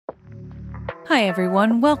Hi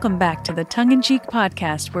everyone, welcome back to the Tongue-in-Cheek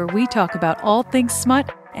podcast where we talk about all things smut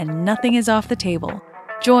and nothing is off the table.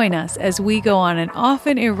 Join us as we go on an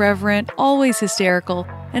often irreverent, always hysterical,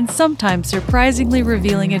 and sometimes surprisingly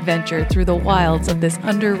revealing adventure through the wilds of this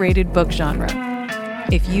underrated book genre.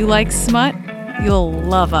 If you like smut, you'll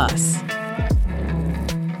love us.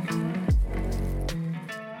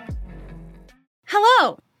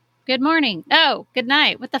 Hello. Good morning. Oh, good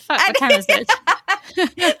night. What the fuck? What time is it?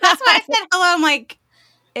 That's why I said hello. I'm like,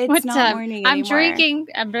 it's What's not up? morning I'm anymore.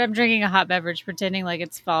 I'm drinking a hot beverage, pretending like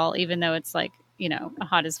it's fall, even though it's like,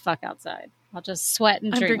 hot as fuck outside. I'll just sweat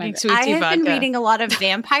and I'm drink drinking my sweet I tea have vodka. been reading a lot of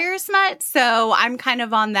vampire smut, so I'm kind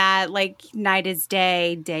of on that like night is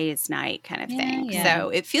day, day is night kind of thing. Yeah. So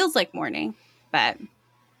it feels like morning, but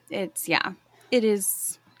it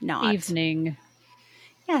is not. evening.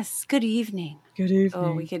 Yes, good evening. Good evening.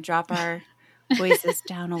 Oh, we could drop our voices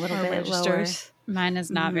down a little Our bit registers. Mine is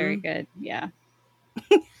not very good. Yeah.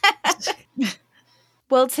 lower.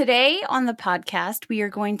 Well, today on the podcast, we are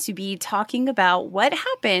going to be talking about what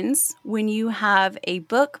happens when you have a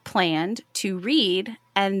book planned to read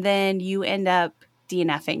and then you end up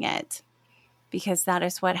DNFing it, because that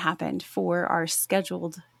is what happened for our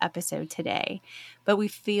scheduled episode today. But we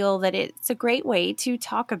feel that it's a great way to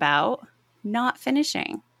talk about not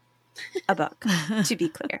finishing a book, to be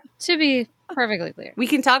clear. To be perfectly clear. We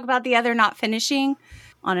can talk about the other not finishing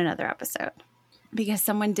on another episode, because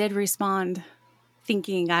someone did respond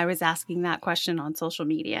thinking I was asking that question on social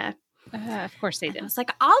media. Of course they I did. was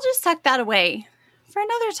like, I'll just tuck that away for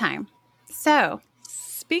another time. So,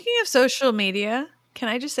 Speaking of social media, can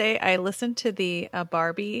I just say I listened to the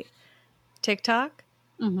Barbie TikTok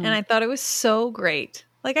Mhm. and I thought it was so great.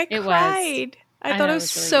 Like I It was. cried. I I thought know, it it was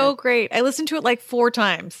was really so good. great. I listened to it like 4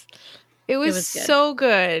 times. It was was good. so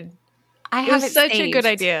good. I It have was it such a good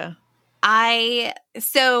saved. idea.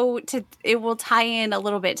 It will tie in a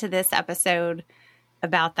little bit to this episode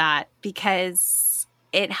about that, because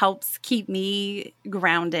it helps keep me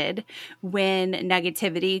grounded when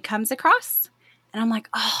negativity comes across. And I'm like,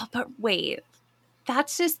 oh, but wait,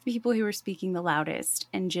 that's just people who are speaking the loudest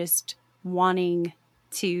and just wanting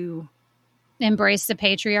to. Embrace the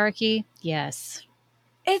patriarchy. Yes.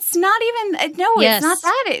 It's not even, no, Yes. it's not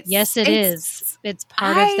that. Yes, it is. It's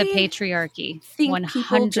part of the patriarchy. I think 100%.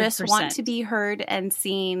 people just want to be heard and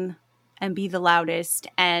seen and be the loudest.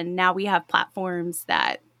 And now we have platforms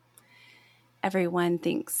that everyone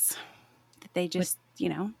thinks that they just,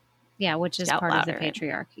 Yeah, which is shout part louder. of the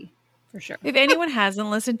patriarchy. For sure. If anyone hasn't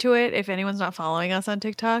listened to it, if anyone's not following us on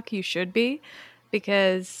TikTok, you should be,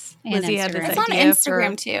 because And Lizzie had this Instagram. It's on idea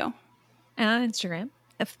Instagram too. and on Instagram.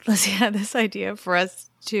 If Lizzie had this idea for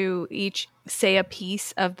us to each say a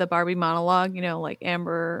piece of the Barbie monologue, like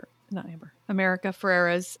America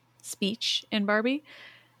Ferrera's speech in Barbie.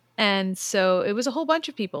 And so it was a whole bunch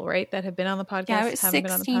of people, right, that have been on the podcast, Yeah, it was haven't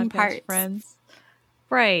been on the 16 podcast, parts. friends.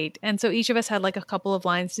 Right. And so each of us had like a couple of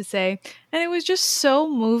lines to say. And it was just so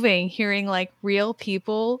moving hearing like real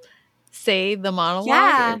people say the monologue.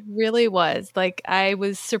 Yeah. It really was. Like I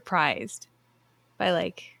was surprised by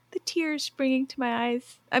like the tears springing to my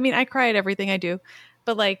eyes. I mean, I cry at everything I do,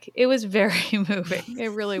 but like it was very moving. It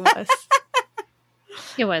really was.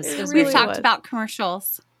 It was. It It was really We've really talked about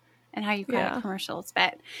commercials and how you cry Yeah. at commercials,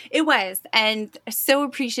 but it was. And so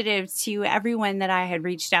appreciative to everyone that I had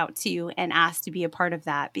reached out to and asked to be a part of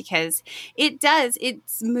that, because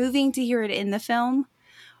it's moving to hear it in the film.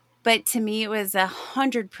 But to me, it was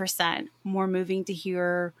 100% more moving to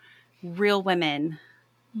hear real women,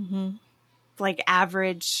 Mm-hmm. like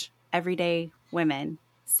average, everyday women,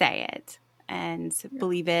 say it and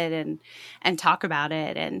believe it and talk about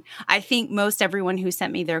it. And I think most everyone who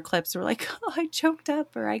sent me their clips were like, oh, I choked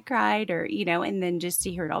up or I cried or, and then just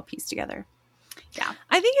to hear it all pieced together. Yeah.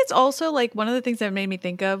 I think it's also like one of the things that made me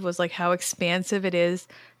think of was like how expansive it is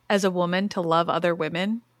as a woman to love other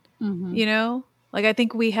women. Mhm. Like I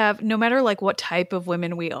think we have, no matter like what type of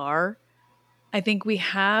women we are, I think we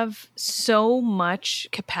have so much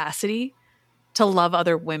capacity to love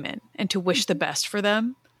other women and to wish the best for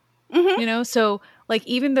them. Mhm. So like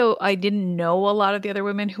even though I didn't know a lot of the other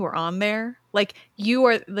women who are on there, like you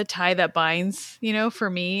are the tie that binds, for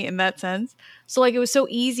me in that sense. So like it was so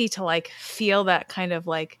easy to like feel that kind of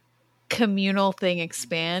like communal thing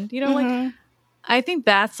expand, like Mhm. I think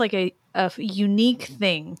that's like a unique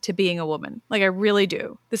thing to being a woman. Like I really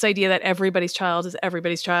do. This idea that everybody's child is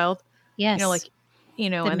everybody's child. Yes. The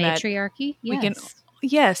and matriarchy. we Yes. can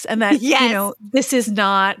yes, and that Yes. this is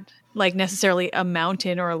not like necessarily a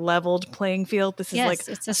mountain or a leveled playing field. This is Yes, like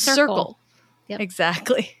it's a circle. Yep.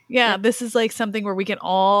 Exactly. Yeah, Yep. this is like something where we can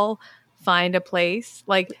all find a place.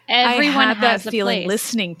 Like Everyone I had has that a feeling place.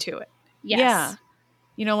 listening to it. Yes. Yeah.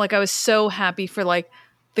 You know, like I was so happy for like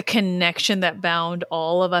the connection that bound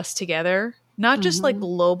all of us together, not just like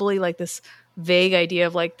globally, like this vague idea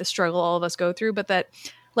of like the struggle all of us go through, but that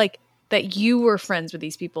like that you were friends with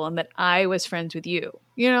these people and that I was friends with you,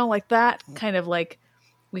 you know, like that kind of like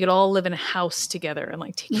we could all live in a house together and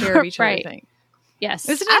like take care of each Right. other thing. Yes.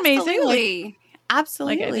 Isn't it amazing? Absolutely.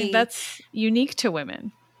 Absolutely. Like I think that's unique to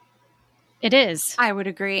women. It is. I would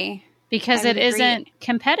agree. Because I it would agree. isn't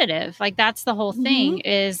competitive. Like that's the whole thing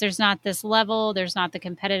is there's not this level, there's not the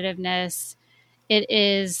competitiveness. It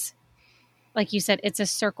is, like you said, it's a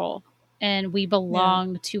circle and we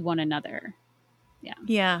belong to one another. Yeah.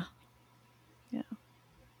 Yeah.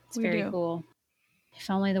 It's very cool. If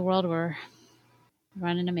only the world were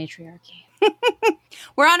running a matriarchy.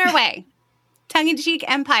 We're on our way. Tongue-in-cheek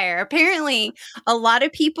empire. Apparently, a lot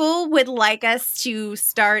of people would like us to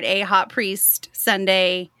start a Hot Priest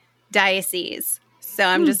Sunday diocese. So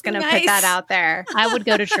I'm just going to put that out there. I would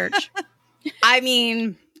go to church. I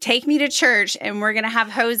mean, take me to church and we're going to have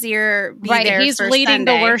Hosier be there He's for leading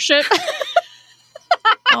Sunday. the worship.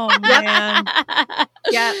 Oh man.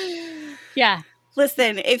 Yep. Yeah.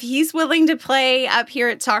 Listen, if he's willing to play up here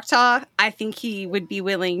at Talk Talk, I think he would be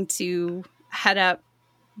willing to head up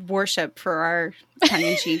worship for our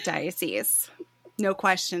tongue-in-cheek diocese. No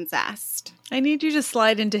questions asked. I need you to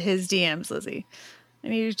slide into his DMs, Lizzie. I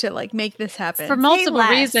need you to like make this happen. For multiple less.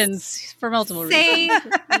 reasons. For multiple Say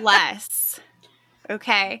reasons. less.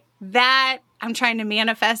 Okay. That I'm trying to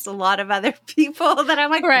manifest a lot of other people that I'm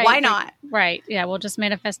like, Right. why not? Right. Yeah. We'll just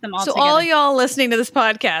manifest them all So together. all y'all listening to this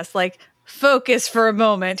podcast, like focus for a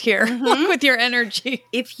moment here with your energy.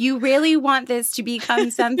 If you really want this to become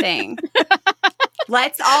something,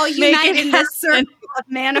 let's all unite in this circle of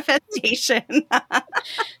manifestation.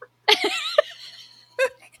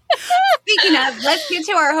 Speaking of, let's get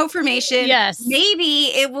to our hope formation. Yes. Maybe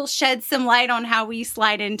it will shed some light on how we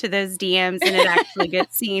slide into those DMs and it actually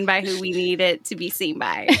gets seen by who we need it to be seen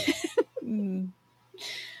by.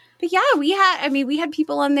 But yeah, we had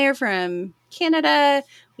people on there from Canada.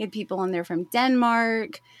 We had people on there from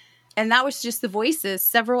Denmark. And that was just the voices.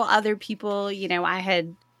 Several other people, you know, I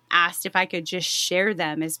had asked if I could just share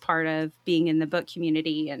them as part of being in the book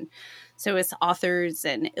community. And so it's authors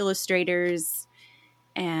and illustrators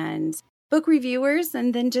and book reviewers,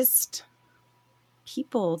 and then just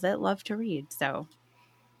people that love to read. So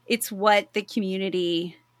it's what the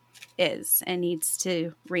community is and needs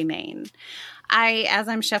to remain. As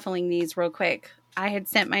I'm shuffling these real quick, I had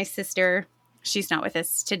sent my sister, she's not with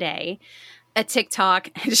us today, a TikTok,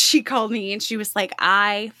 and she called me and she was like,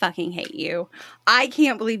 I fucking hate you. I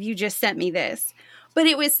can't believe you just sent me this. But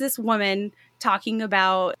it was this woman talking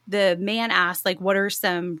about, the man asked, like, what are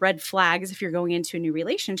some red flags if you're going into a new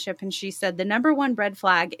relationship? And she said the number one red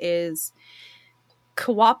flag is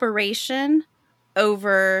cooperation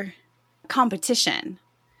over competition.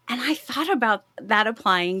 And I thought about that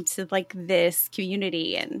applying to like this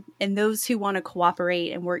community and those who want to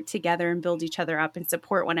cooperate and work together and build each other up and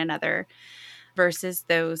support one another versus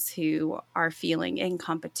those who are feeling in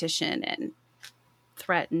competition and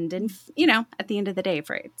threatened and, you know, at the end of the day,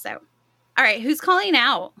 afraid. So, all right, who's calling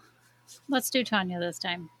out? Let's do Tanya this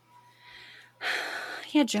time.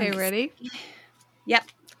 Yeah, Okay, Jonas. ready? Yep.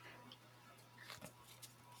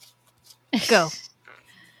 Go.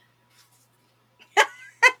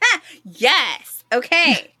 Yes.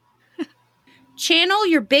 Okay. Channel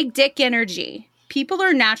your big dick energy. People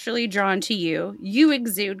are naturally drawn to you. You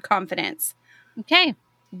exude confidence. Okay.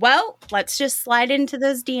 Well, let's just slide into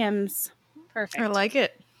those DMs. Perfect. I like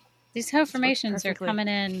it. These confirmations are perfectly. coming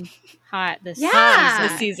in hot this Yeah.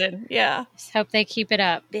 This season. Yeah. Just hope they keep it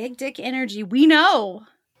up. Big dick energy. We know.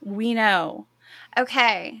 We know.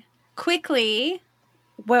 Okay. Quickly,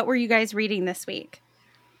 what were you guys reading this week?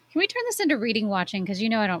 Can we turn this into reading watching? Because you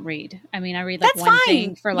know I don't read. I mean, I read like That's one fine.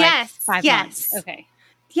 thing for like Yes, 5 yes. months. Okay.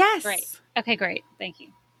 Yes. Great. Okay, great. Thank you.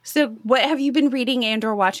 So what have you been reading and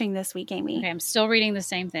or watching this week, Amy? Okay, I'm still reading the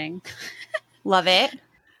same thing. Love it.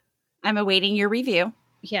 I'm awaiting your review.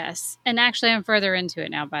 Yes. And actually, I'm further into it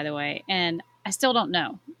now, by the way. And I still don't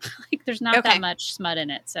know. Like, there's not Okay. that much smut in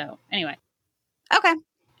it. So, anyway, Okay.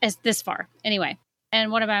 it's this far. Anyway.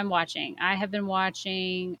 And what am I watching? I have been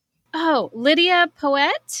watching. Oh, Lydia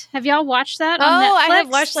Poet. Have y'all watched that on Netflix? I have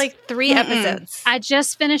watched like 3 episodes. I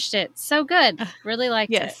just finished it. So good. Really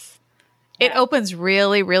liked it. Yes. It opens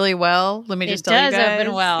really, really well. Let me just It tell you does guys.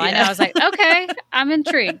 open well. I Yeah. know. I was like, okay, I'm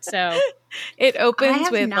intrigued. So, It I opens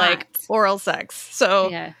have with not. like oral sex. So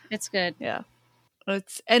yeah, it's good.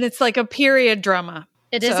 it's like a period drama.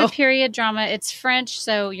 It is So- a period drama. It's French,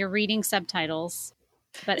 so you're reading subtitles.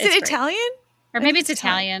 But Is it's it great. Italian? Or maybe it's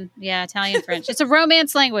Italian. Yeah, Italian French. It's a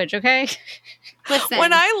Romance language, okay? Listen,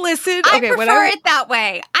 When I listened, I okay, prefer it that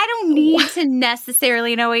way. I don't need to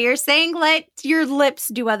necessarily know what you're saying. Let your lips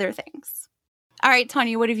do other things. All right,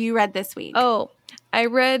 Tanya, what have you read this week? Oh, I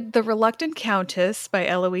read The Reluctant Countess by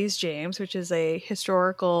Eloise James, which is a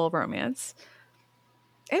historical romance.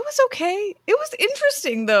 It was okay. It was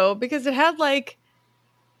interesting, though, because it had, like,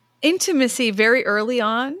 intimacy very early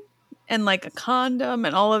on and, like, a condom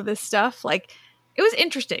and all of this stuff. Like, it was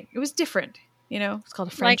interesting. It was different. You know, it's called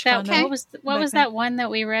a French condom. Okay. What was that one that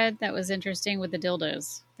we read that was interesting with the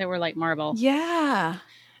dildos that were like marble? Yeah.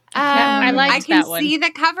 I liked that one. I can see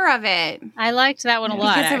the cover of it. I liked that one a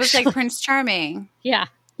lot. Because it was like Prince Charming. Yeah.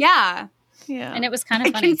 Yeah. Yeah. And it was kind of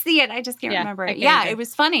I funny. can see it. I just can't remember it. Okay, Yeah, good. it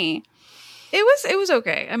was funny. It was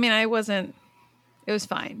okay. I mean, it was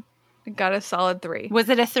fine. It got a solid 3. Was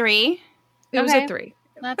it a 3? It was a 3.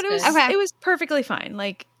 That's But it was good. it was perfectly fine.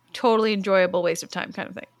 Like, totally enjoyable waste of time kind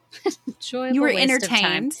of thing. Enjoyable You were waste of time.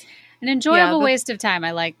 entertained. An enjoyable waste of time.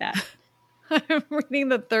 I like that. I'm reading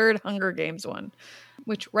the 3rd Hunger Games one,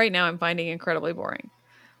 which right now I'm finding incredibly boring.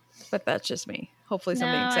 But that's just me. Hopefully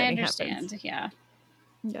something exciting happens. Yeah.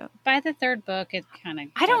 Yeah. By the 3rd book, it kind of.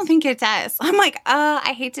 I don't think it does. I'm like,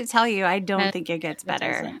 I hate to tell you, I don't think it gets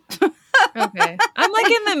better. Okay. I'm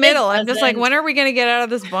like in the middle. I'm just like, doesn't. when are we going to get out of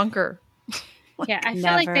this bunker? Yeah, I feel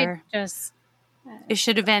like they Never. just. It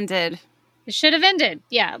should have ended. It should have ended.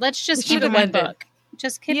 Yeah, let's just It keep should it have one ended. book.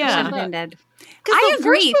 Just keep Yeah. it Should one have book. ended. I I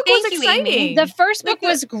agree. The first book Thank was you, Amy. exciting. The first book Like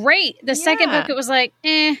was great. The second Yeah. book, it was like,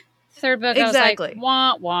 Third book, Exactly. I was like,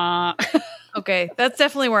 wah, wah. Okay. That's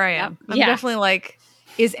definitely where I am. I'm Yeah. definitely like,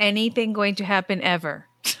 is anything going to happen ever?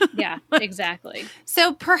 Yeah, exactly.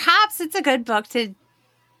 So perhaps it's a good book to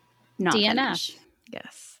not DNF. finish.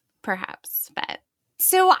 Yes. Perhaps. But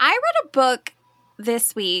so I read a book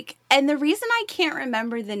this week, and the reason I can't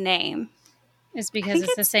remember the name. It's because think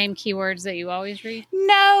it's the same keywords that you always read.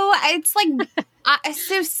 No, it's like I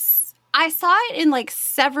saw it in like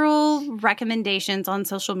several recommendations on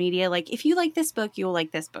social media. Like, if you like this book, you'll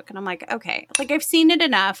like this book. And I'm like, okay, like I've seen it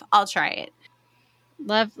enough. I'll try it.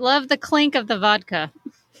 Love the clink of the vodka.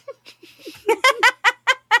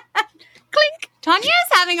 Clink. Tanya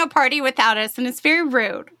is having a party without us, and it's very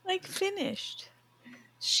rude. Like, finished.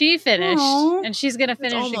 She finished, Aw. and she's going to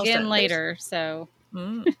finish almost again done. later. So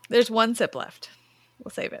There's 1 sip left.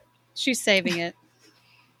 We'll save it. she's saving it.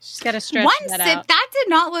 She's got to stretch One that sip. out. That did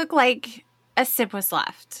not look like a sip was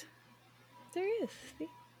left. There is.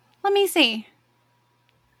 Let me see.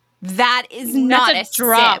 That is not That's a a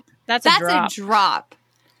drop. sip. That's That's a drop. a drop.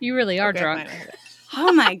 You really are Okay, drunk. fine, I have it.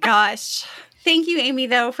 Oh my gosh. Thank you, Amy,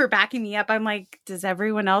 though, for backing me up. I'm like, does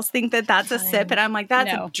everyone else think that that's a sip? And I'm like,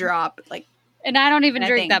 that's No. a drop. Like, And I don't even I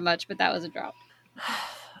drink think- that much, but that was a drop.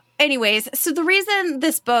 anyways, so the reason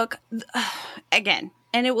this book, again,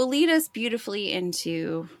 and it will lead us beautifully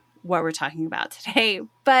into what we're talking about today,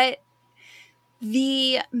 but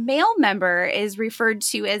the male member is referred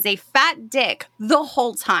to as a fat dick the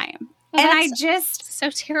whole time. Well, and I that's just, so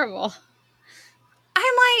terrible.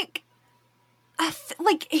 I'm like,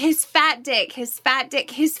 like his fat dick, his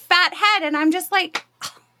fat head. And I'm just like,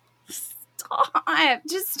 stop.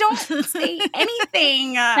 Just don't say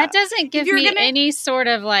anything. That doesn't give you're me gonna- any sort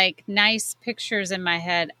of like nice pictures in my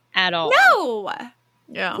head at all. No.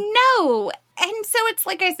 Yeah. No. And so it's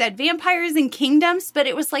like I said, vampires and kingdoms, but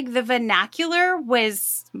it was like the vernacular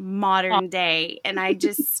was modern day. And I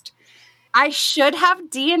just, I should have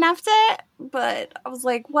DNF'd it, but I was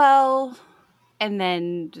like, well, and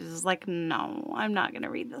then just like, no, I'm not going to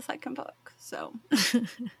read the second book. So,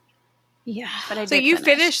 Yeah. but I So did you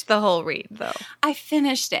finish. finished the whole read, though. I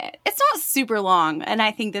finished it. It's not super long. And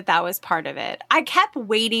I think that was part of it. I kept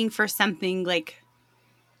waiting for something like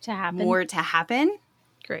To happen. more to happen.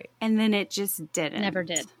 Great. And then it just didn't. Never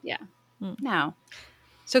did. Yeah. No.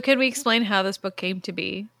 So can we explain how this book came to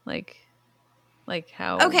be? Like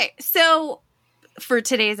how? Okay, so for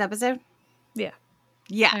today's episode? Yeah.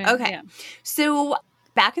 Yeah, okay. Yeah. So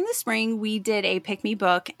back in the spring, we did a Pick Me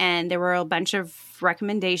book, and there were a bunch of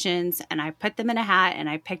recommendations, and I put them in a hat, and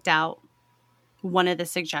I picked out one of the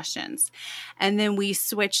suggestions. And then we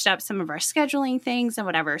switched up some of our scheduling things and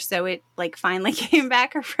whatever. So it like finally came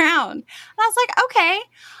back around. And I was like, okay.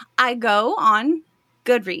 I go on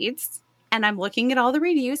Goodreads, and I'm looking at all the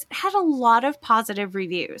reviews. It had a lot of positive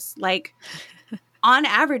reviews. Like, on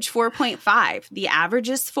average, 4.5. The average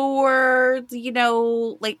is 4,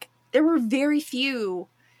 like there were very few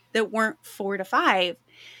that weren't 4 to 5.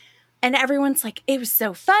 And everyone's like, it was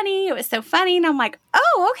so funny. It was so funny. And I'm like,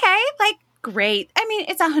 oh, okay. Like, great. I mean,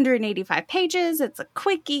 it's 185 pages. It's a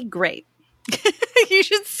quickie. Great. You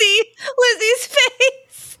should see Lizzie's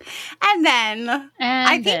face. And then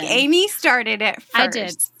I think Amy started it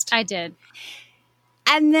first. I did.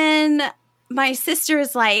 And then my sister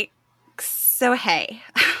is like, so hey,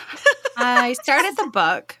 I started the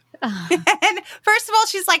book. And first of all,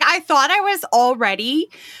 she's like, I thought I was already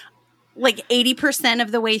like 80%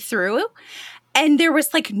 of the way through. And there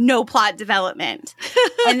was like no plot development.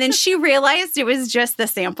 And then she realized it was just the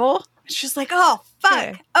sample. She's like, oh,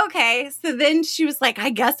 fuck. Okay. So then she was like, I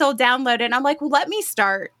guess I'll download it. And I'm like, well, let me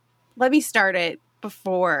start it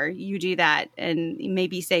before you do that and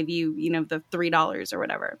maybe save you, the $3 or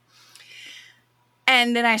whatever.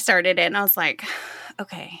 And then I started it and I was like,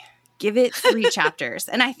 okay, give it 3 chapters.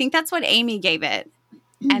 And I think that's what Amy gave it.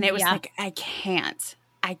 And it was like, I can't.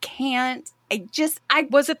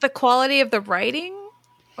 Was it the quality of the writing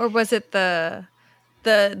or was it the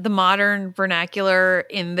modern vernacular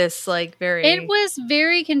in this like very... It was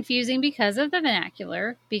very confusing because of the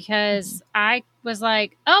vernacular, because I was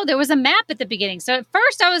like, oh, there was a map at the beginning. So at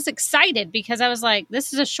first I was excited because I was like,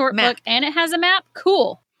 this is a short book and it has a map.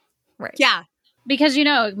 Cool. Right. Yeah. Because,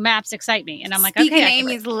 maps excite me. And I'm like, Speaking okay.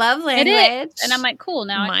 Amy's love language. It is. And I'm like, cool.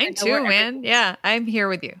 Now mine too, man. Yeah. I'm here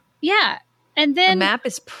with you. Yeah. And then... the map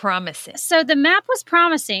is promising. So the map was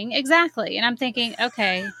promising. Exactly. And I'm thinking,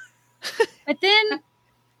 okay. But then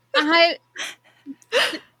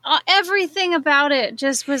everything about it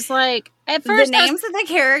just was like, at first the names of the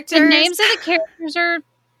characters are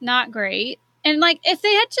not great. And like, if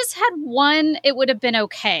they had just had one, it would have been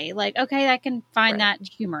okay. Like, okay, I can find that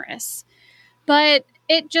humorous. But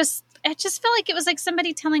it just felt like it was like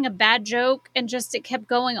somebody telling a bad joke and just it kept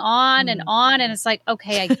going on and on. And it's like,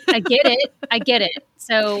 okay, I get it. I get it.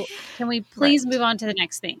 So can we please move on to the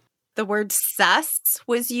next thing? The word sus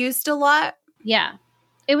was used a lot. Yeah.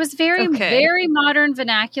 It was very, very modern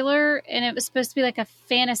vernacular, and it was supposed to be like a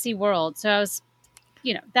fantasy world. So I was,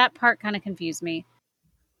 that part kind of confused me.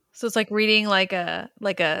 So it's like reading like a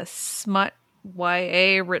smut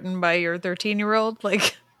YA written by your 13-year-old,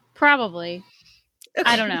 like probably.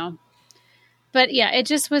 I don't know, but yeah, it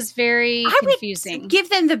just was very confusing. I would give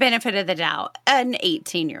them the benefit of the doubt. An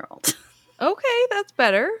 18-year-old. Okay, that's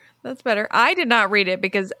better. That's better. I did not read it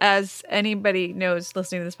because, as anybody knows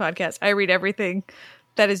listening to this podcast, I read everything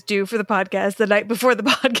that is due for the podcast the night before the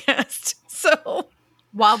podcast. So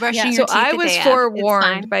while brushing your teeth, I was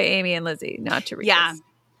forewarned by Amy and Lizzie not to read this.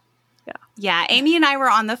 Yeah. Amy and I were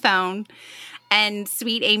on the phone, and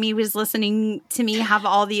sweet Amy was listening to me have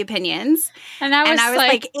all the opinions, and I was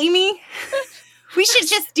like, Amy, we should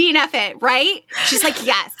just DNF it, right? She's like,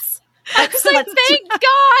 yes. I was like, thank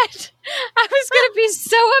God. I was going to be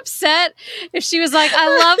so upset if she was like,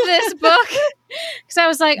 I love this book. Because I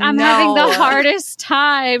was like, I'm having the hardest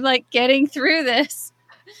time like getting through this.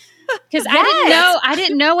 Because I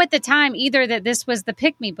didn't know at the time either that this was the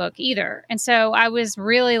Pick Me book either. And so I was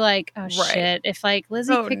really like, oh shit, if like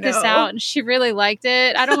Lizzie picked this out and she really liked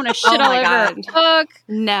it, I don't want to shit all over her book.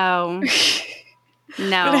 No. I'm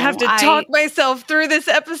going to have to talk myself through this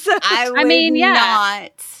episode. I mean,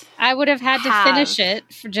 not. I would have had to finish it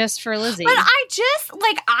just for Lizzie. But I'm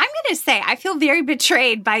going to say, I feel very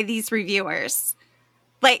betrayed by these reviewers.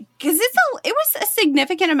 Like, because it was a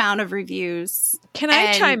significant amount of reviews. Can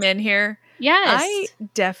I chime in here? Yes. I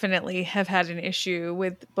definitely have had an issue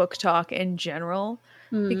with book talk in general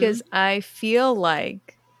because I feel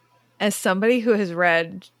like, as somebody who has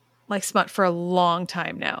read like smut for a long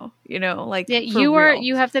time now, you have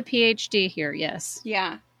the PhD here. Yes.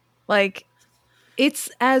 Yeah. Like,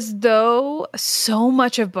 it's as though so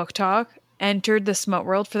much of book talk entered the smut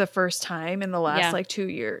world for the first time in the last 2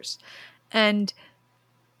 years. And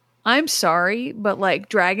I'm sorry, but like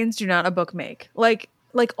dragons do not a book make. Like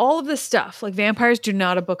all of this stuff, like vampires do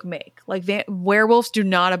not a book make. Like werewolves do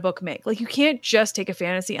not a book make. Like you can't just take a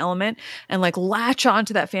fantasy element and like latch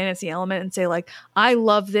onto that fantasy element and say like, I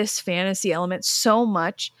love this fantasy element so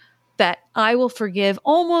much that I will forgive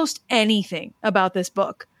almost anything about this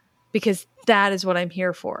book because that is what I'm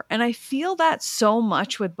here for. And I feel that so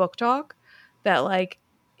much with book talk that like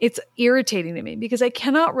it's irritating to me because I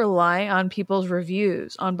cannot rely on people's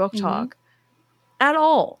reviews on book talk at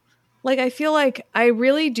all. Like, I feel like I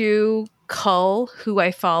really do cull who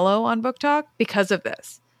I follow on book talk because of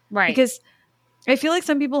this. Right. Because I feel like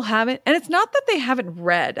some people haven't, and it's not that they haven't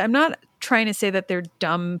read. I'm not trying to say that they're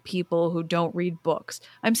dumb people who don't read books.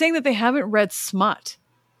 I'm saying that they haven't read smut.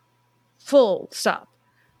 Full stop.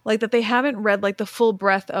 Like that they haven't read like the full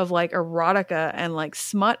breadth of like erotica and like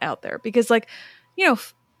smut out there. Because like,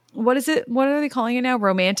 what is it? What are they calling it now?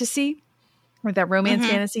 Romantasy? Or that romance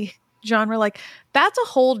fantasy genre? Like that's a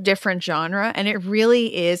whole different genre and it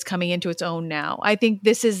really is coming into its own now. I think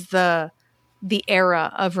this is the the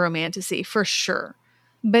era of romantasy for sure.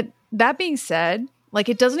 But that being said, like,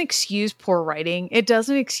 it doesn't excuse poor writing. It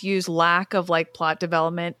doesn't excuse lack of like plot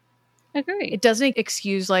development. Agree. It doesn't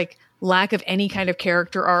excuse like lack of any kind of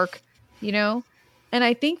character arc, you know? And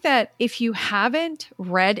I think that if you haven't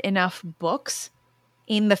read enough books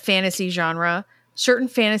in the fantasy genre, certain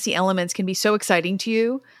fantasy elements can be so exciting to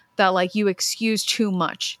you that like you excuse too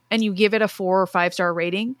much and you give it a 4 or 5 star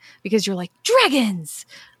rating because you're like, dragons,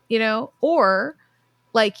 you know? Or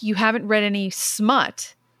like you haven't read any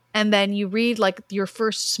smut and then you read like your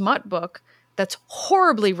first smut book that's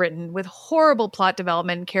horribly written with horrible plot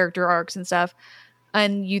development and character arcs and stuff.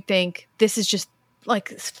 And you think this is just like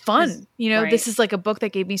fun, you know, right. This is like a book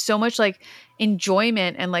that gave me so much like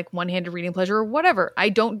enjoyment and like one-handed reading pleasure or whatever. I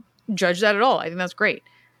don't judge that at all. I think that's great.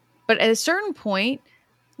 But at a certain point,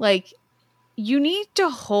 like you need to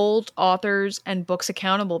hold authors and books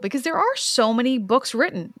accountable because there are so many books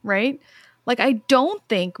written, right? Like, I don't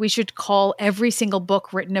think we should call every single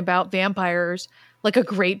book written about vampires like a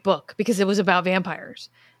great book because it was about vampires.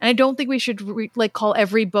 And I don't think we should like call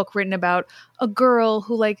every book written about a girl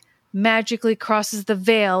who like magically crosses the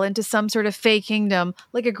veil into some sort of fey kingdom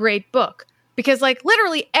like a great book. Because like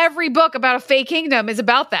literally every book about a fey kingdom is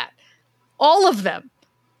about that. All of them.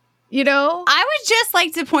 You know? I would just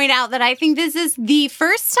like to point out that I think this is the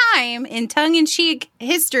first time in tongue-in-cheek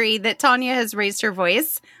history that Tanya has raised her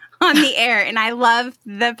voice on the air. And I love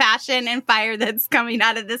the passion and fire that's coming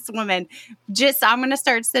out of this woman. Just, I'm going to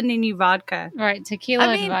start sending you vodka. Right. Tequila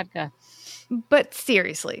and vodka. But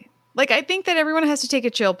seriously, like, I think that everyone has to take a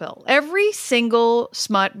chill pill. Every single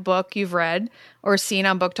smut book you've read or seen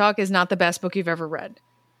on Book Talk is not the best book you've ever read.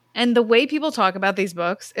 And the way people talk about these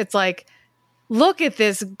books, it's like, look at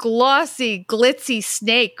this glossy, glitzy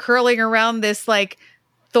snake curling around this like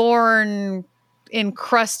thorn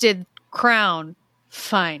encrusted crown.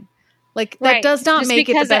 Fine. Like that does not make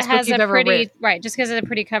it the best book you've ever read. Right. Just because it's a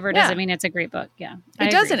pretty cover doesn't mean it's a great book. Yeah.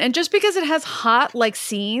 It doesn't. And just because it has hot like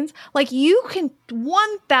scenes, like you can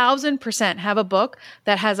 1000% have a book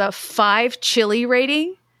that has a 5 chili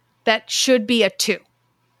rating that should be a 2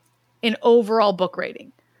 in overall book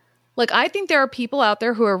rating. Like, I think there are people out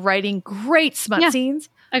there who are writing great smut scenes.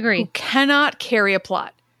 Agree. Who cannot carry a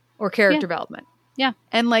plot or character development. Yeah.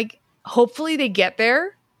 And like, hopefully they get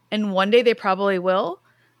there and one day they probably will.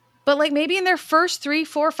 But like maybe in their first 3,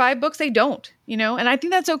 4, 5 books, they don't, you know? And I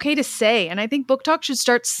think that's okay to say. And I think Book Talk should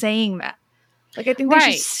start saying that. Like, I think they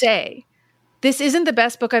should say, this isn't the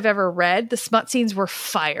best book I've ever read. The smut scenes were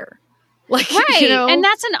fire. Like, you know? And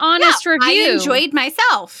that's an honest review. I enjoyed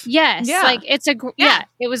myself. Yes. Yeah. Like it's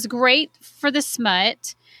it was great for the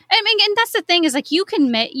smut. I mean, and that's the thing is like, you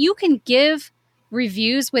can give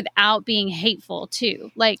reviews without being hateful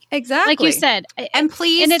too. Like, exactly. Like you said. And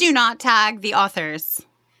please do not tag the authors.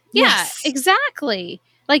 Yeah, exactly.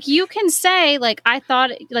 Like you can say like, I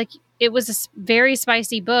thought like it was a very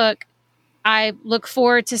spicy book. I look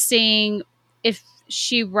forward to seeing if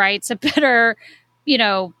she writes a better, you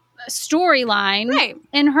know, storyline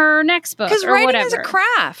in her next book or writing whatever. Is a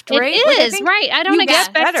craft, right? It is, right. I don't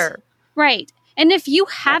expect better. Right. And if you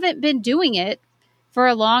haven't been doing it for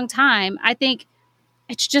a long time, I think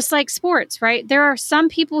it's just like sports, right? There are some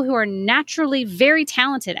people who are naturally very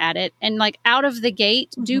talented at it and like out of the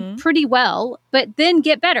gate do pretty well, but then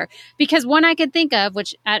get better. Because one I could think of,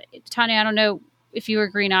 which Tanya, I don't know if you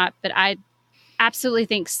agree or not, but I absolutely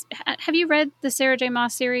think, have you read the Sarah J.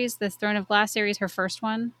 Maas series, the Throne of Glass series, her first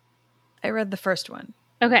one? I read the first one.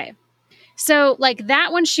 Okay. So like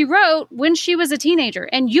that one she wrote when she was a teenager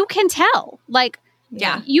and you can tell, like,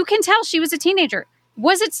 you can tell she was a teenager.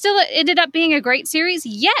 Was it still ended up being a great series?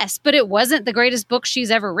 Yes, but it wasn't the greatest book she's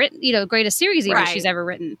ever written, you know, greatest series even she's ever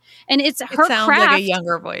written. And it sounds craft, like a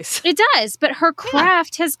younger voice. It does, but her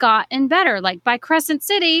craft has gotten better. Like by Crescent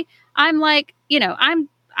City, I'm like, you know, I'm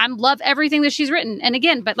love everything that she's written. And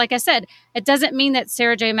again, but like I said, it doesn't mean that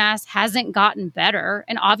Sarah J. Maas hasn't gotten better.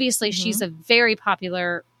 And obviously she's a very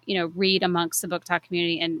popular, you know, read amongst the Book Talk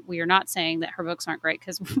community. And we are not saying that her books aren't great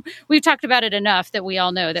because we've talked about it enough that we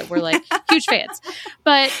all know that we're like huge fans.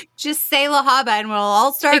 But just say La Habba and we'll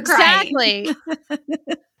all start crying.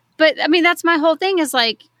 But I mean, that's my whole thing is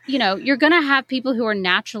like, you know, you're going to have people who are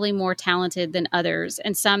naturally more talented than others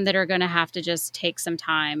and some that are going to have to just take some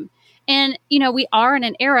time. And, you know, we are in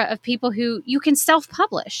an era of people who you can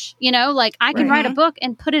self-publish, you know, like I can write a book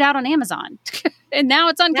and put it out on Amazon and now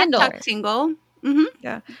it's on Kindle. Single. Mm-hmm.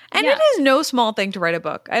 Yeah. And it is no small thing to write a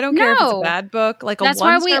book. I don't care if it's a bad book, like That's a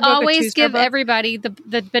why one-star we book, always give book. everybody the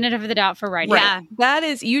benefit of the doubt for writing. Yeah. That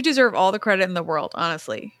is, you deserve all the credit in the world,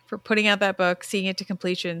 honestly, for putting out that book, seeing it to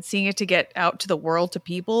completion, seeing it to get out to the world, to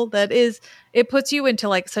people. That is, it puts you into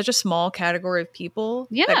like such a small category of people.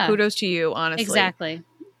 Yeah. That kudos to you, honestly. Exactly.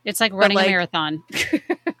 It's like running a marathon.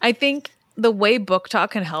 I think the way Book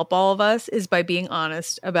Talk can help all of us is by being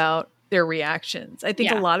honest about their reactions. I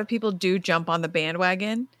think a lot of people do jump on the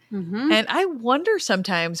bandwagon. Mm-hmm. And I wonder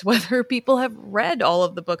sometimes whether people have read all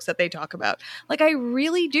of the books that they talk about. Like, I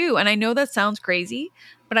really do. And I know that sounds crazy,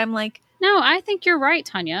 but I'm like, no, I think you're right,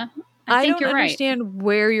 Tanya. I think don't you're understand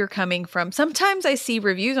where you're coming from. Sometimes I see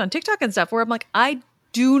reviews on TikTok and stuff where I'm like, I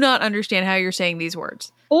do not understand how you're saying these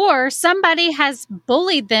words. Or somebody has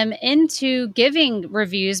bullied them into giving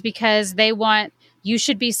reviews because they want, you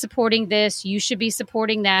should be supporting this, you should be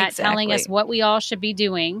supporting that, telling us what we all should be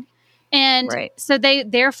doing. And so they,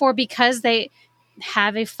 therefore, because they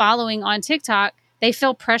have a following on TikTok, they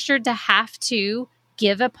feel pressured to have to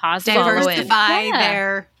give a positive, diversify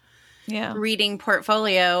their reading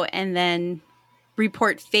portfolio and then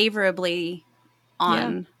report favorably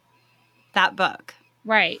on that book.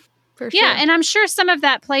 Right. For sure. Yeah, and I'm sure some of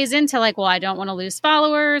that plays into like, well, I don't want to lose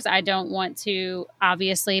followers. I don't want to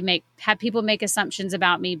obviously have people make assumptions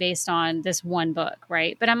about me based on this one book,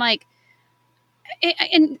 right? But I'm like,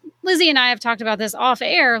 and Lizzie and I have talked about this off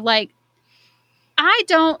air, like,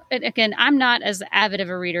 I'm not as avid of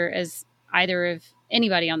a reader as either of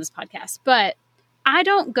anybody on this podcast, but I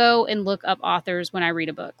don't go and look up authors when I read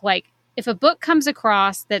a book. Like, if a book comes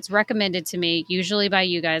across that's recommended to me, usually by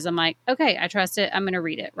you guys, I'm like, okay, I trust it. I'm going to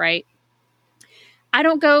read it, right? I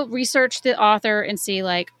don't go research the author and see,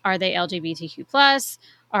 like, are they LGBTQ plus?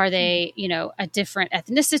 Are they, a different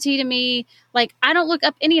ethnicity to me? Like, I don't look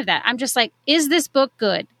up any of that. I'm just like, is this book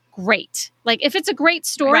good? Great. Like, if it's a great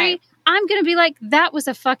story, I'm going to be like, that was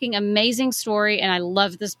a fucking amazing story. And I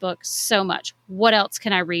love this book so much. What else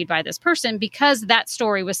can I read by this person? Because that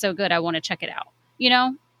story was so good, I want to check it out,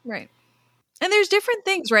 Right. And there's different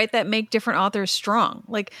things, right, that make different authors strong.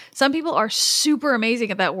 Like, some people are super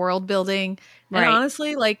amazing at that world building. And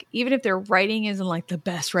honestly, like, even if their writing isn't like the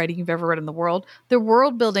best writing you've ever read in the world, their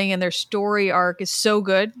world building and their story arc is so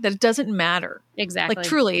good that it doesn't matter. Exactly. Like,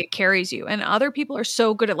 truly, it carries you. And other people are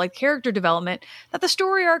so good at like character development that the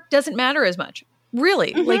story arc doesn't matter as much.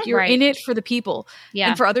 Really. Mm-hmm. Like, you're in it for the people. Yeah.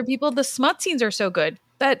 And for other people, the smut scenes are so good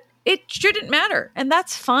that it shouldn't matter. And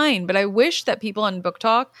that's fine. But I wish that people on Book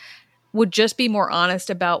Talk would just be more honest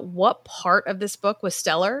about what part of this book was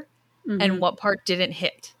stellar and what part didn't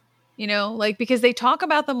hit, like, because they talk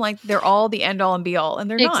about them like they're all the end all and be all,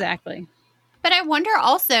 and they're not. Exactly. But I wonder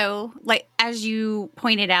also, like, as you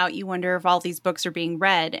pointed out, you wonder if all these books are being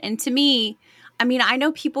read. And to me, I mean, I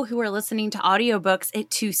know people who are listening to audiobooks at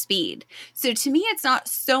 2 speed. So to me, it's not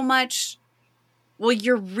so much, well,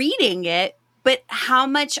 you're reading it, but how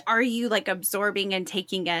much are you like absorbing and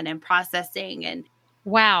taking in and processing? And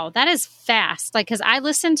wow, that is fast. Like, because I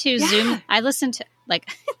listen to Zoom. I listen to, like,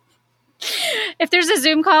 if there's a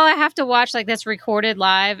Zoom call I have to watch, like, that's recorded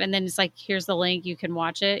live, and then it's like, here's the link, you can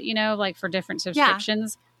watch it, like, for different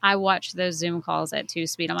subscriptions. I watch those Zoom calls at 2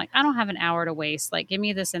 speed. I'm like, I don't have an hour to waste. Like, give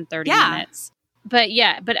me this in 30 minutes. But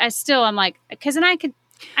I'm like, because then I can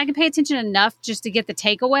pay attention enough just to get the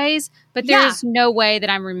takeaways, but there's no way that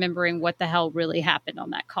I'm remembering what the hell really happened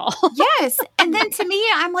on that call. Yes. And then to me,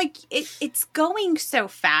 I'm like, it's going so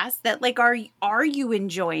fast that, like, are you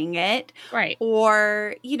enjoying it? Right.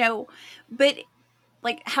 Or, but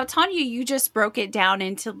like how Tanya, you just broke it down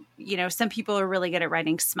into, some people are really good at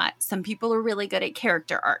writing smut. Some people are really good at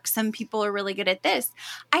character arcs. Some people are really good at this.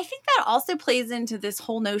 I think that also plays into this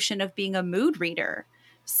whole notion of being a mood reader.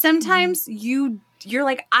 Sometimes you're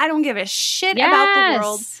like, I don't give a shit about the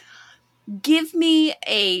world. Give me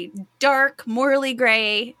a dark, morally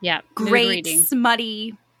gray, great,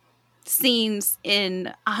 smutty scenes in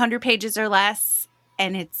 100 pages or less,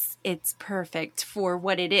 and it's perfect for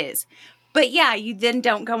what it is. But you then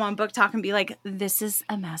don't go on Book Talk and be like, this is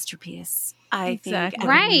a masterpiece. I think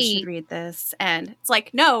everyone should read this. And it's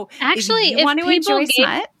like, no. Actually, if people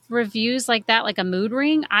gave reviews like that, like a mood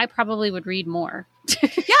ring, I probably would read more.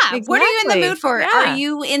 Exactly. What are you in the mood for? Are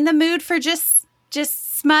you in the mood for just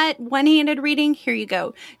smut, one-handed reading? Here you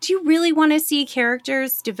go. Do you really want to see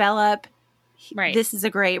characters develop? Right. This is a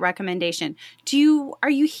great recommendation. Are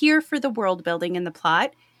you here for the world building and the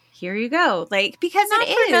plot? Here you go. Like, because not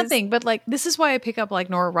it for is nothing, but like, this is why I pick up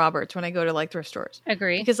like Nora Roberts when I go to like thrift stores.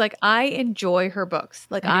 Agree. Because like, I enjoy her books.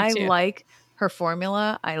 Like, I like her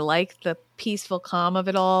formula. I like the peaceful calm of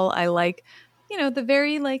it all. I like, the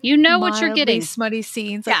very like, what you're getting, smutty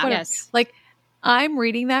scenes. Like, yes. Like, I'm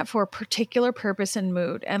reading that for a particular purpose and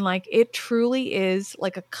mood. And like, it truly is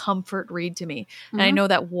like a comfort read to me. Mm-hmm. And I know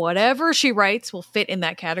that whatever she writes will fit in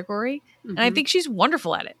that category. Mm-hmm. And I think she's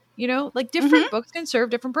wonderful at it. You know, like different books can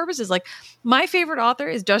serve different purposes. Like my favorite author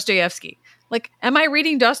is Dostoevsky. Like, am I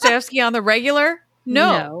reading Dostoevsky on the regular?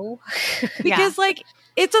 No. Because like,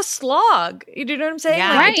 it's a slog. You know what I'm saying? Yeah.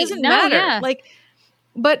 Like, Right. It doesn't No, matter. yeah. Like,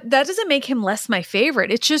 but that doesn't make him less my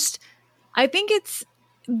favorite. It's just, I think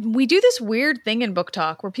we do this weird thing in book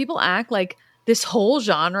talk where people act like this whole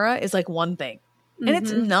genre is like one thing. And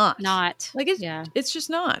it's not. Like, it's just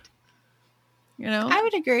not. You know? I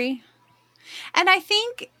would agree. And I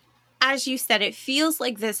think, as you said, it feels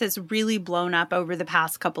like this has really blown up over the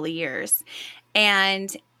past couple of years.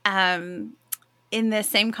 And in the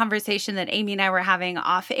same conversation that Amy and I were having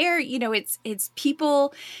off air, you know, it's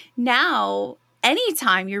people now,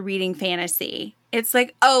 anytime you're reading fantasy, it's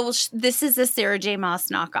like, oh, this is a Sarah J. Maas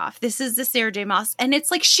knockoff. This is the Sarah J. Maas. And it's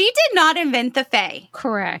like, she did not invent the Fae.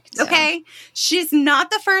 Correct. Okay? Yeah. She's not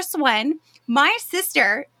the first one. My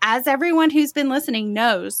sister, as everyone who's been listening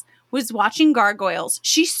knows, was watching Gargoyles.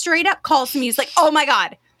 She straight up calls me, he's like, oh my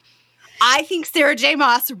God, I think Sarah J.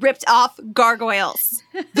 Maas ripped off Gargoyles.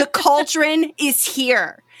 The cauldron is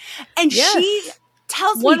here. And she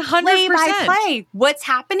tells me 100%. Play by play what's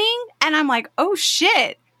happening. And I'm like, oh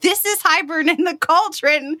shit, this is Hybern in the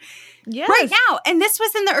Cauldron right now. And this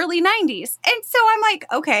was in the early 90s. And so I'm like,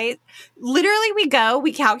 okay, literally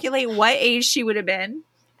we calculate what age she would have been.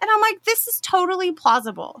 And I'm like, this is totally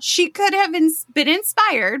plausible. She could have been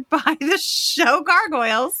inspired by the show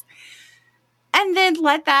Gargoyles and then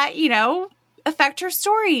let that, you know, affect her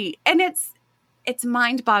story. And it's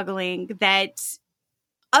mind-boggling that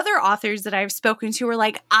other authors that I've spoken to are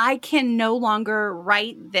like, I can no longer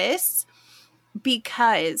write this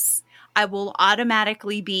because I will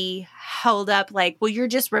automatically be held up like, well, you're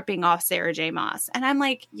just ripping off Sarah J. Maas. And I'm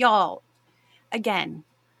like, y'all, again,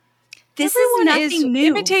 this is nothing new.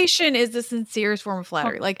 Imitation is the sincerest form of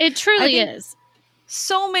flattery. Like, it truly is.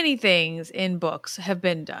 So many things in books have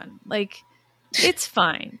been done. Like, it's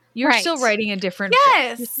fine. You're still writing a different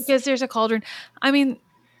book just because there's a cauldron. I mean,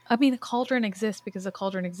 a cauldron exists because a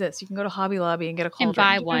cauldron exists. You can go to Hobby Lobby and get a cauldron. And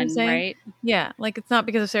buy one, right? Yeah. Like, it's not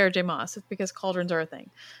because of Sarah J. Maas. It's because cauldrons are a thing.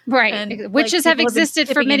 Right. And witches have existed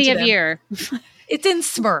for many a year. It's in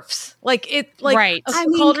Smurfs. Like,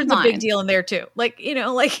 cauldron's a big deal in there too. Like, you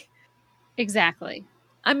know, like. Exactly.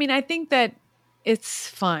 I mean, I think that it's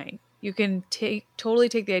fine. You can totally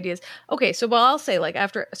take the ideas. Okay, so I'll say like I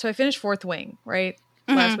finished Fourth Wing, right?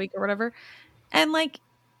 Last week or whatever. And like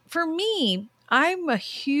for me, I'm a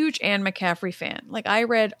huge Anne McCaffrey fan. Like I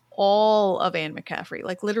read all of Anne McCaffrey,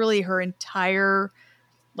 like literally her entire,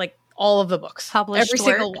 like all of the books. Published every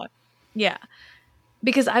single one. Yeah.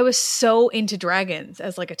 Because I was so into dragons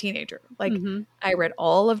as like a teenager. Like I read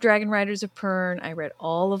all of Dragon Riders of Pern. I read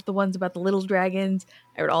all of the ones about the little dragons.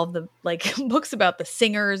 I read all of the like books about the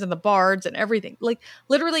singers and the bards and everything. Like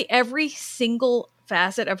literally every single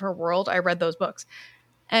facet of her world, I read those books.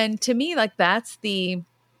 And to me, like that's the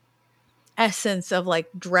essence of like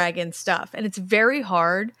dragon stuff. And it's very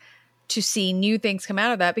hard to see new things come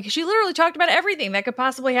out of that because she literally talked about everything that could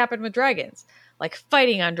possibly happen with dragons. Like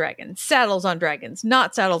fighting on dragons, saddles on dragons,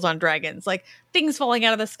 not saddles on dragons, like things falling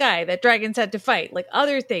out of the sky that dragons had to fight, like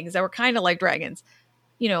other things that were kind of like dragons,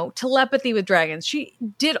 you know, telepathy with dragons. She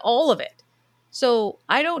did all of it. So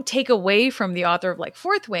I don't take away from the author of like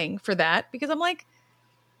Fourth Wing for that because I'm like,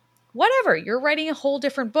 whatever, you're writing a whole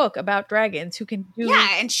different book about dragons who can do. Yeah,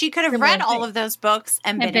 and she could have read all of those books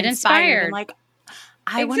and been inspired. And like,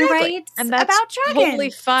 I want to write and that's about dragons. Totally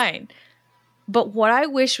fine. But what I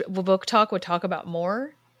wish Book Talk would talk about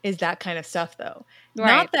more is that kind of stuff, though. Right.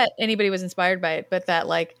 Not that anybody was inspired by it, but that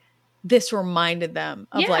like this reminded them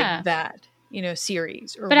of like that, you know,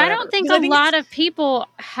 series. Or but whatever. I don't think a lot of people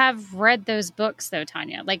have read those books, though,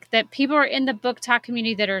 Tanya. Like that people are in the Book Talk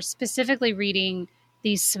community that are specifically reading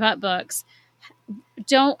these smut books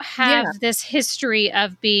don't have this history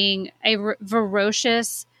of being a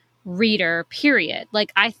ferocious reader, period.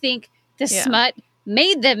 Like I think the smut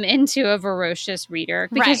made them into a ferocious reader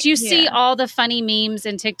because you see all the funny memes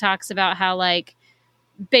and TikToks about how like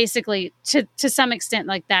basically to some extent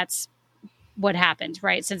like that's what happened,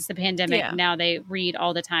 right? Since the pandemic, now they read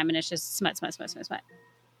all the time and it's just smut,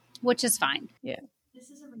 which is fine. Yeah.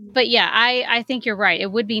 But yeah, I think you're right.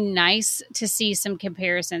 It would be nice to see some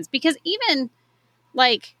comparisons because even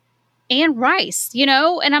like Anne Rice, you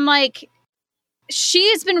know, and I'm like, she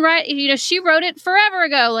has been you know, she wrote it forever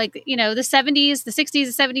ago, like, you know, the 70s, the 60s,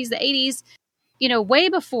 the 70s, the 80s, you know, way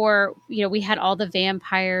before, you know, we had all the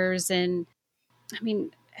vampires and I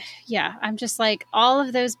mean, yeah, I'm just like, all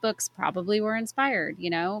of those books probably were inspired,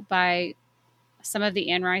 by some of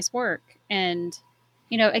the Anne Rice work. And,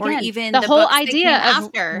 again, or even the whole books that idea came of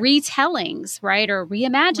after. retellings, right? Or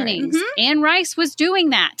reimaginings. Right. Anne Rice was doing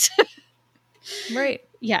that. Right.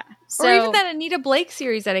 Yeah. So, or even that Anita Blake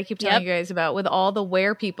series that I keep telling you guys about with all the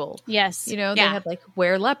were people. Yes. They had like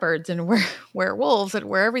were leopards and werewolves and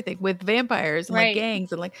were everything with vampires and like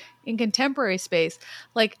gangs and like in contemporary space.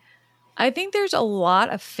 Like, I think there's a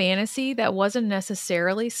lot of fantasy that wasn't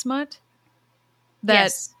necessarily smut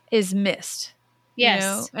that is missed.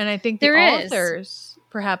 Yes. And I think the authors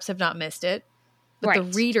perhaps have not missed it, but the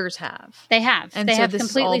readers have. They have. And they so have this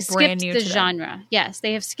completely is all brand skipped new the to genre. them. Yes,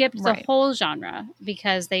 they have skipped the whole genre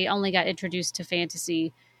because they only got introduced to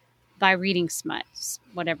fantasy by reading smut,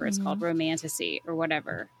 whatever it's called, romantasy or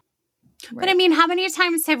whatever. But I mean, how many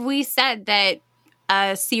times have we said that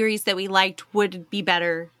a series that we liked would be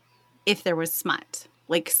better if there was smut,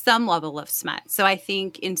 like some level of smut? So I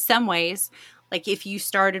think in some ways, like if you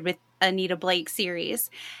started with Anita Blake series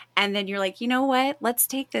and then you're like, you know what, let's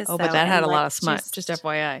take this. But that had a lot of smut, just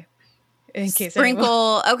FYI. In case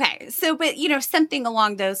sprinkle. Okay. So, but something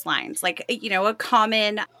along those lines, like, a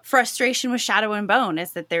common frustration with Shadow and Bone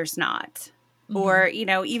is that there's not. Or,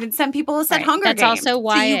 even some people have said Hunger Games. That's also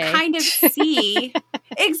why. So you kind of see.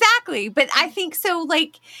 Exactly. But I think so,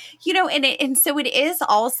 like, and so it is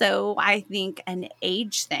also, I think, an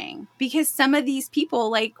age thing. Because some of these people,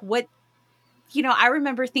 like, I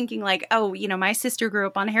remember thinking, like, oh, my sister grew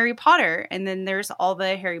up on Harry Potter. And then there's all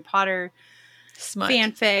the Harry Potter smut.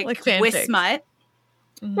 Fanfic with smut.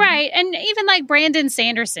 Mm-hmm. Right. And even like Brandon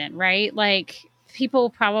Sanderson, right? Like, people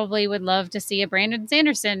probably would love to see a Brandon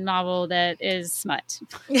Sanderson novel that is smut.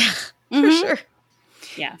 Yeah, for sure.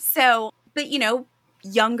 Yeah. So, but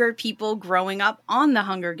younger people growing up on the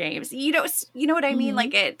Hunger Games, you know what I mean?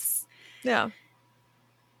 Like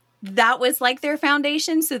that was like their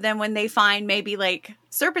foundation. So then when they find maybe like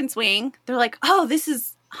Serpent's Wing, they're like, oh, this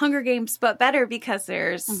is Hunger Games, but better because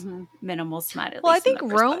there's minimal smut. Well, I think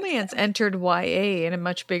romance entered YA in a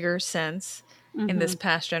much bigger sense in this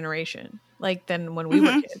past generation, like than when we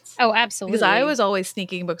were kids. Oh, absolutely. Because I was always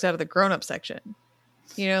sneaking books out of the grown-up section.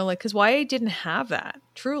 Like, because YA didn't have that,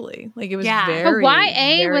 truly. Like, it was very... But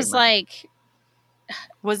YA was like...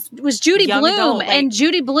 Was Judy Bloom, adult, like, and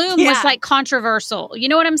Judy Bloom was like controversial. You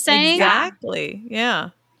know what I'm saying? Exactly.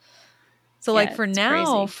 Yeah. So like for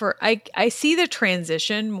now, I see the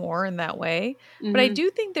transition more in that way, but I do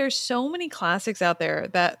think there's so many classics out there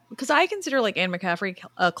that, because I consider like Anne McCaffrey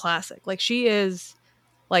a classic. Like she is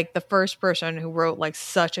like the first person who wrote like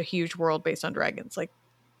such a huge world based on dragons, like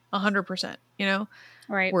 100%,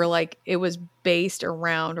 right. Where like it was based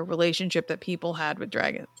around a relationship that people had with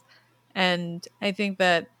dragons. And I think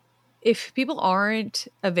that if people aren't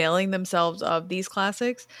availing themselves of these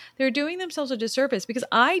classics, they're doing themselves a disservice, because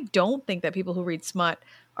I don't think that people who read smut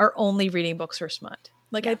are only reading books for smut.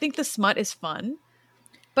 Like, I think the smut is fun,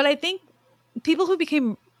 but I think people who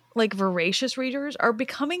became like voracious readers are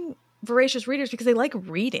becoming voracious readers because they like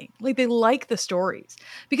reading. Like, they like the stories.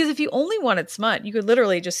 Because if you only wanted smut, you could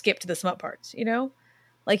literally just skip to the smut parts,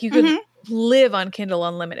 Like, you could live on Kindle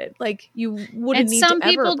Unlimited. Like, you wouldn't need to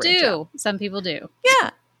ever branch out. Some people do. Yeah.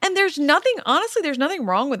 And there's nothing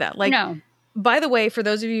wrong with that. Like, no. By the way, for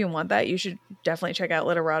those of you who want that, you should definitely check out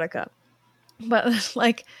Literotica. But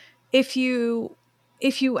like, if you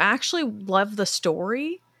actually love the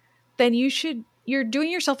story, then you're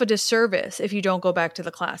doing yourself a disservice if you don't go back to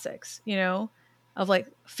the classics, of like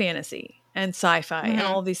fantasy and sci-fi and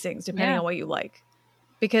all of these things, depending on what you like.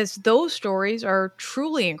 Because those stories are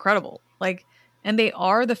truly incredible. Like, and they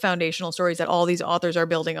are the foundational stories that all these authors are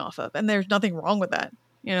building off of. And there's nothing wrong with that.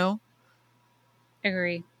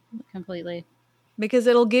 Agree completely, because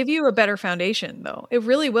it'll give you a better foundation, though. It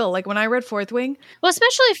really will. Like when I read Fourth Wing, well,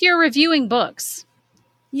 especially if you're reviewing books,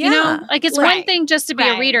 like it's one thing just to be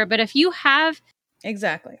a reader, but if you have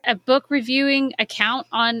a book reviewing account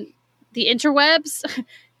on the interwebs,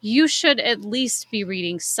 you should at least be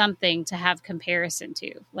reading something to have comparison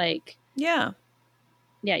to. Like, you are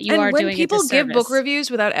doing a disservice. And when people give book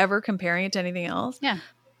reviews without ever comparing it to anything else,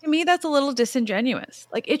 to me, that's a little disingenuous.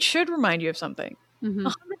 Like, it should remind you of something.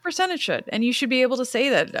 100% it should. And you should be able to say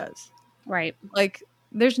that it does. Right. Like,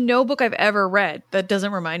 there's no book I've ever read that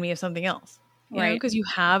doesn't remind me of something else. Right. Because you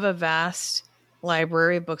have a vast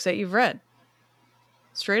library of books that you've read.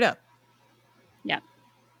 Straight up. Yeah.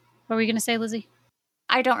 What were you going to say, Lizzie?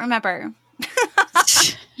 I don't remember.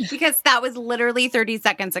 Because that was literally 30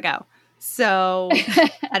 seconds ago. So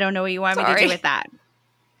I don't know what you want me to do with that.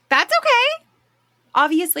 That's okay.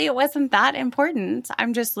 Obviously, it wasn't that important.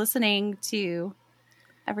 I'm just listening to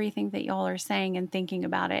everything that y'all are saying and thinking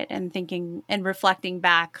about it and thinking and reflecting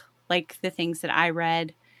back, like the things that I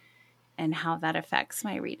read and how that affects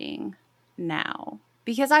my reading now.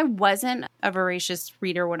 Because I wasn't a voracious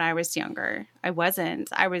reader when I was younger. I wasn't.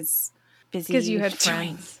 I was busy. Because you had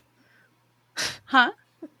friends. Huh?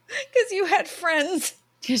 Because you had friends.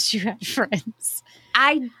 Because you had friends.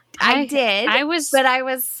 I did. I was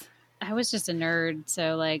just a nerd.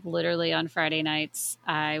 So like literally on Friday nights,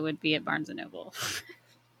 I would be at Barnes & Noble.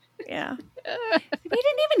 Yeah. We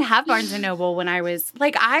didn't even have Barnes & Noble when I was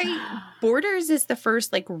like, Borders is the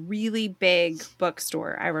first like really big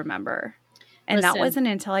bookstore I remember. And that wasn't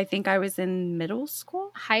until I think I was in middle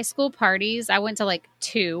school. High school parties, I went to like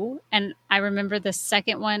 2. And I remember the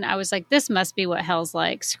second one, I was like, this must be what hell's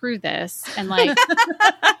like. Screw this. And like,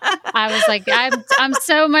 I was like,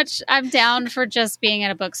 I'm down for just being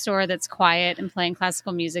at a bookstore that's quiet and playing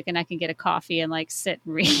classical music and I can get a coffee and like sit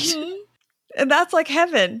and read. Mm-hmm. And that's like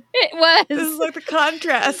heaven. It was. This is like the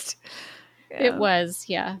contrast. Yeah. It was,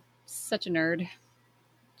 yeah. Such a nerd.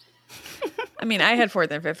 I mean, I had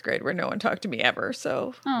 4th and 5th grade where no one talked to me ever.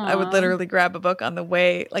 So Aww. I would literally grab a book on the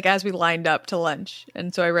way, like as we lined up to lunch.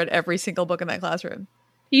 And so I read every single book in that classroom.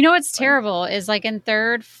 You know what's terrible is like in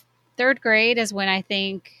third grade is when I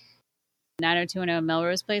think 90210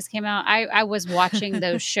 Melrose Place came out. I was watching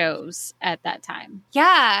those shows at that time.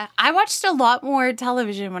 Yeah. I watched a lot more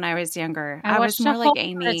television when I was younger. I was more like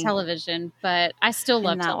Amy. Television, but I still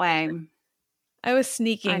loved that way. I was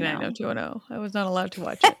sneaking 90210. I was not allowed to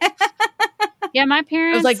watch it. Yeah, my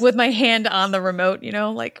parents. I was like with my hand on the remote, you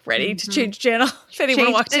know, like ready to change channel if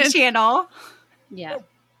anyone walked in. Channel. Yeah.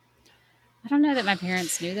 I don't know that my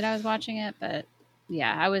parents knew that I was watching it, but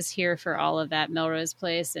yeah, I was here for all of that Melrose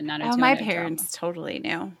Place and 90210. My parents totally knew.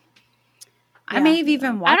 Yeah. I may have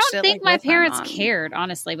even watched it. I don't think my parents cared,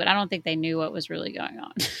 honestly, but I don't think they knew what was really going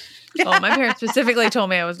on. Oh, my parents specifically told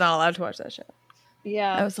me I was not allowed to watch that show.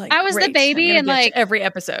 Yeah. I was like, I was the baby and like every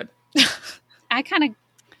episode. I kind of,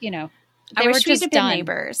 you know, I wish we'd have been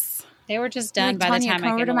neighbors. They were just done by Tanya, the time I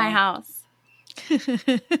came over to my house.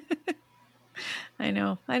 I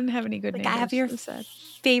know. I didn't have any good neighbors. I have your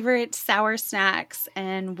favorite sour snacks,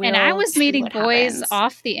 and I was meeting boys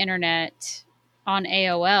off the internet on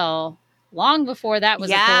AOL long before that was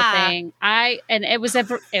a cool thing. And it was a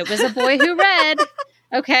boy who read.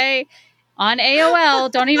 Okay, on AOL.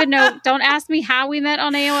 Don't ask me how we met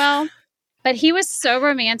on AOL. But he was so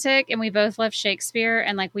romantic, and we both loved Shakespeare,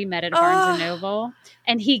 and like we met at Barnes & Noble,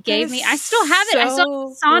 and he gave me. I still have it. I still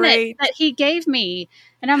have a sonnet that he gave me,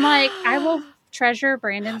 and I'm like, I will treasure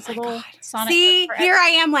Brandon's little sonnet. See, here I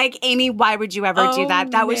am, like Amy. Why would you ever do that?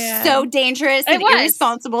 That was so dangerous and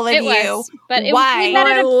irresponsible of you. But why?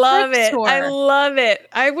 I love it. I love it.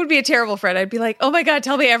 I would be a terrible friend. I'd be like, oh my God,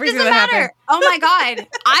 tell me everything that happened. Oh my God,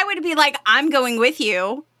 I would be like, I'm going with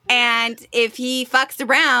you. And if he fucks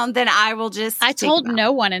around, then I will just. I told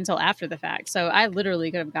no one until after the fact, so I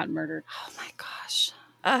literally could have gotten murdered. Oh my gosh!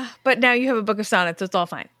 But now you have a book of sonnets, so it's all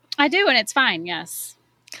fine. I do, and it's fine. Yes.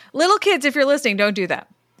 Little kids, if you're listening, don't do that.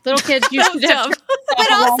 Little kids, you should have.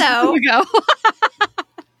 But also,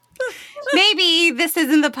 maybe this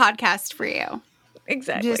isn't the podcast for you.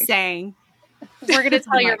 Exactly. Just saying. We're going to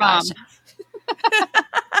tell your mom.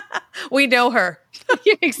 We know her.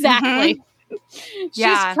 Exactly. Mm-hmm.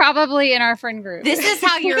 She's probably in our friend group. This is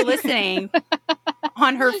how you're listening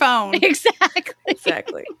on her phone.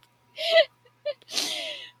 Exactly.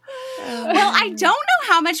 Well, I don't know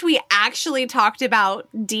how much we actually talked about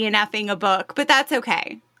DNFing a book, but that's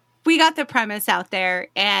okay. We got the premise out there,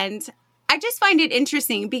 and I just find it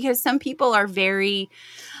interesting because some people are very,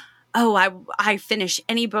 I finish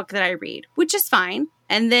any book that I read, which is fine.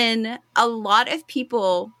 And then a lot of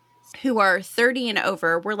people who are 30 and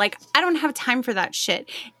over were like, I don't have time for that shit.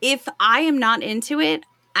 If I am not into it,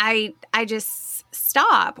 I just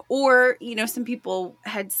stop. Or, you know, some people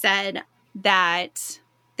had said that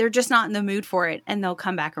they're just not in the mood for it and they'll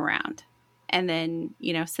come back around. And then,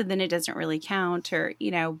 you know, so then it doesn't really count or, you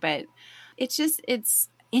know, but it's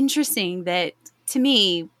interesting that to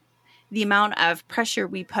me, the amount of pressure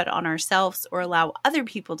we put on ourselves or allow other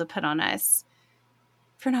people to put on us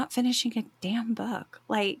for not finishing a damn book.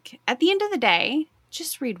 Like, at the end of the day,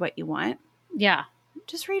 just read what you want. Yeah.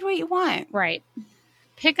 Just read what you want. Right.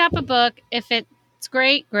 Pick up a book. If it's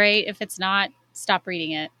great, great. If it's not, stop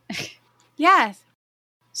reading it. Yes.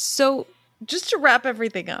 So, just to wrap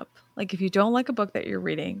everything up, like if you don't like a book that you're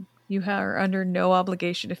reading, you are under no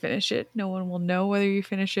obligation to finish it. No one will know whether you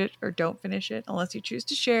finish it or don't finish it unless you choose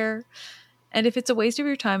to share. And if it's a waste of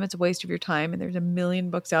your time, it's a waste of your time. And there's a million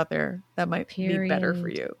books out there that might be better for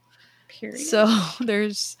you. Period. So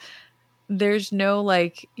there's no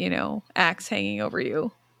like, you know, axe hanging over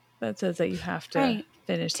you that says that you have to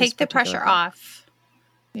finish. Take the pressure off.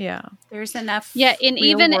 Yeah. There's enough. Yeah, and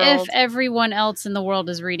even world. if everyone else in the world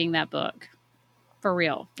is reading that book, for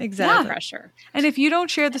real. Exactly. No pressure. And if you don't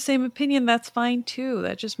share the same opinion, that's fine too.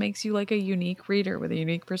 That just makes you like a unique reader with a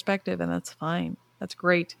unique perspective, and that's fine. That's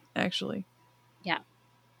great, actually. Yeah.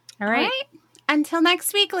 All right. Until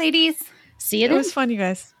next week, ladies. See you then. It was fun, you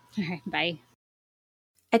guys. All right, bye.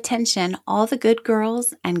 Attention, all the good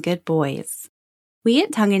girls and good boys. We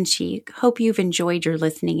at Tongue in Cheek hope you've enjoyed your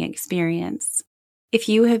listening experience. If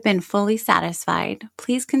you have been fully satisfied,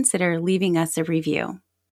 please consider leaving us a review.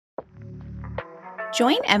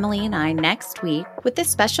 Join Emily and I next week with a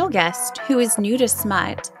special guest who is new to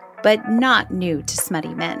smut, but not new to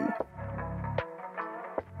smutty men.